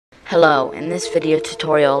Hello, in this video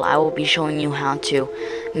tutorial I will be showing you how to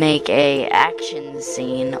make a action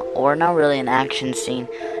scene, or not really an action scene,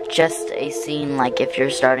 just a scene like if you're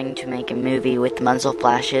starting to make a movie with muzzle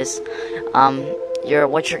flashes.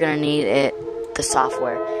 What you're gonna need, the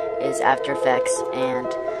software is After Effects, and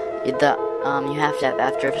you have to have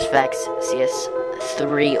After Effects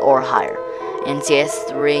CS5 or higher. And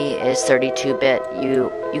CS3 is 32-bit.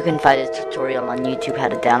 You can find a tutorial on YouTube how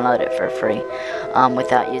to download it for free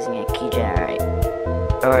without using a key generate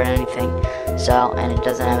or anything. So, and it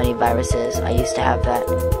doesn't have any viruses. I used to have that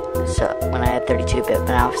when I had 32-bit, but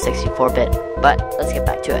now I have 64-bit. But let's get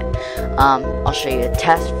back to it. I'll show you a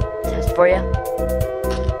test for you.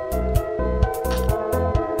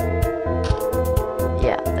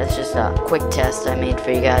 Yeah, that's just a quick test I made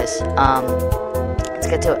for you guys. Let's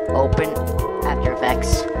get to it. Open After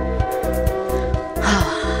Effects.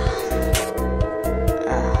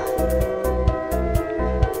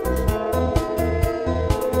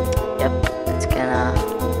 Yep, it's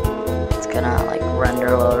gonna like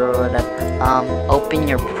render load or whatever. Open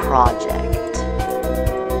your project.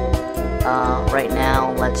 Right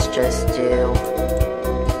now, let's just do.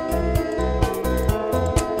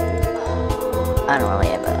 I don't really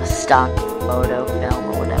have a stock photo film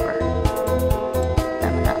or whatever.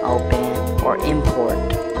 I'm gonna open or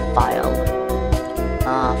import a file.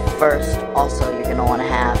 First, also you're gonna want to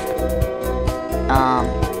have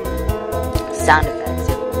sound effects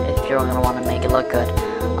if you're gonna want to make it look good.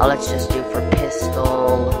 Let's just do for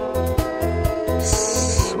pistol,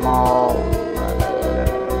 small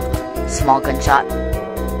gunshot.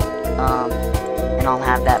 And I'll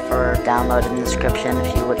have that for download in the description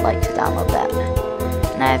if you would like to download that.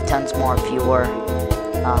 And I have tons more if you were.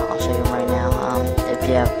 I'll show you them right now.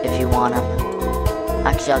 If you want them.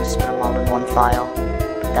 Actually, I'll just put them all in one file.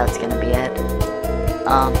 But that's gonna be it.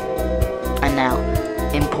 And now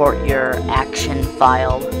import your action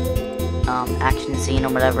file, action scene or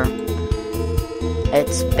whatever.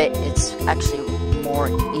 It's actually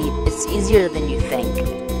it's easier than you think.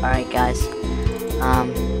 All right, guys.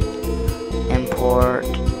 Import.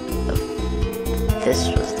 This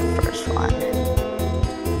was the first one.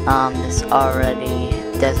 This already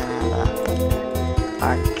doesn't have a.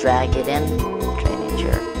 Alright, drag it in. Drag it into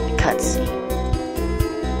your cutscene.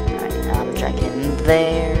 Alright, drag it in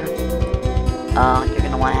there. You're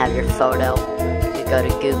gonna want to have your photo. You go to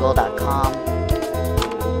google.com.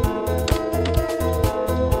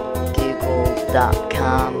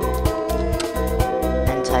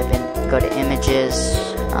 And type in. Go to images.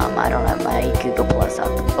 I don't have my Google Plus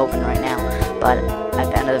open right now, but at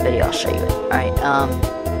the end of the video I'll show you it. Alright,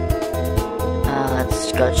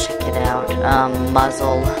 let's go check it out.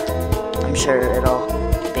 Muzzle, I'm sure it'll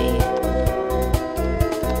be.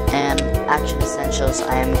 And Action Essentials,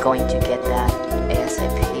 I am going to get that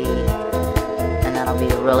ASAP, and that'll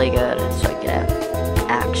be really good, so I can have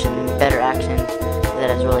better action, that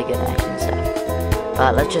has really good action stuff.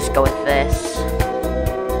 But let's just go with this.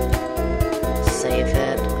 Save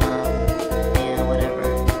it. Yeah, whatever.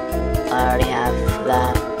 I already have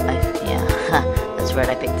that. That's weird.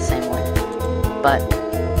 I picked the same one. But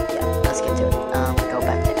yeah, let's get to it. Go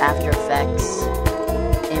back to After Effects.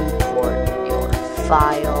 Import your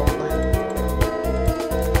file.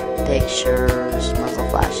 Pictures. Muzzle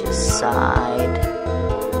Flash's side.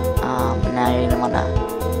 Now you're gonna wanna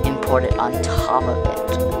import it on top of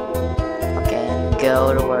it. Okay, and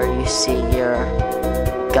go to where you see your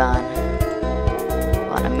gun.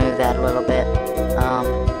 Want to move that a little bit.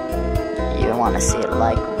 You want to see it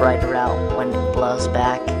like right around when it blows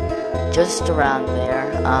back, just around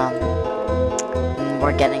there. And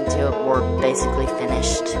we're getting to it. We're basically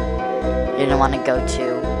finished. You're gonna want to go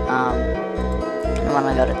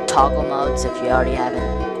to toggle modes if you already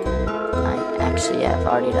haven't. I've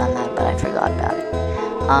already done that, but I forgot about it.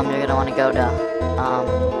 You're gonna want to go to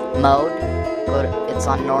mode. It's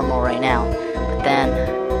on normal right now, but then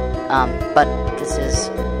but this is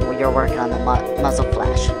you're working on the muzzle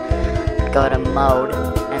flash. Go to mode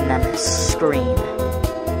and then screen.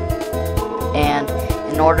 And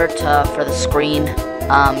in order for the screen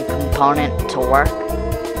component to work,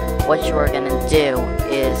 what you are gonna do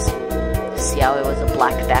is, see how it was a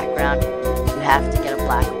black background? You have to get a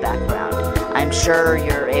black background. I'm sure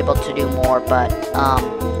you're able to do more, but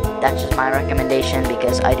that's just my recommendation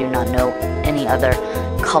because I do not know any other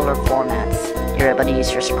color formats you're able to use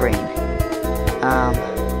for screen.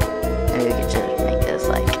 Maybe we could just make this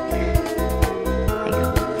like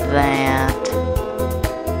that,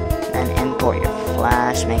 and import your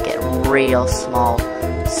flash, make it real small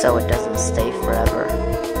so it doesn't stay forever.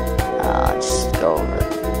 Just go over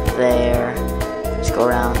there, just go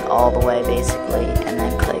around all the way basically, and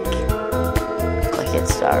then click hit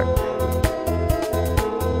start.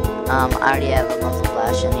 I already have a Muzzle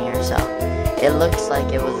Flash in here, so it looks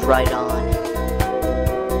like it was right on.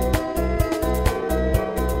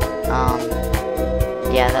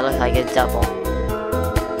 Yeah, that looks like a double.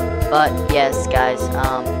 But yes, guys,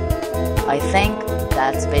 I think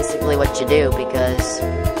that's basically what you do, because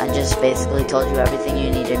I just basically told you everything you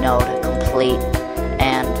need to know to complete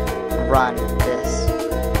and run this,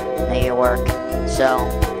 make it work. So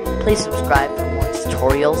please subscribe for more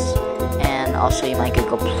tutorials, and I'll show you my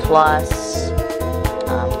Google Plus.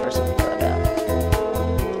 First I'm gonna go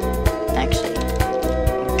to actually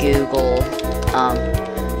Google.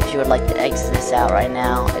 If you would like to exit this out right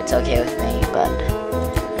now, it's okay with me, but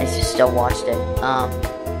at least you still watched it.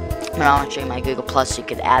 But I want to show you my Google Plus, so you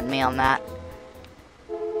could add me on that.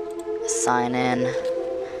 Sign in.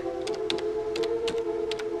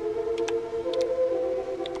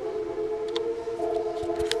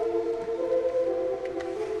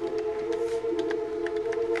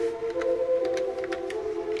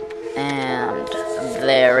 And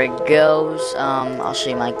there it goes. I'll show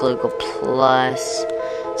you my Google Plus,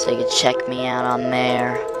 so you can check me out on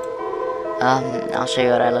there. I'll show you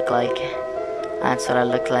what I look like. That's what I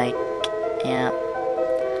look like. Yeah.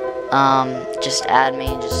 Just add me,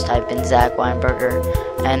 just type in Zach Weinberger,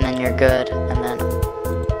 and then you're good. And then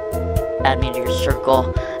add me to your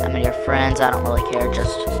circle, add me to your friends. I don't really care.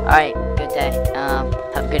 Just alright. Good day.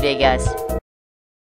 Have a good day, guys.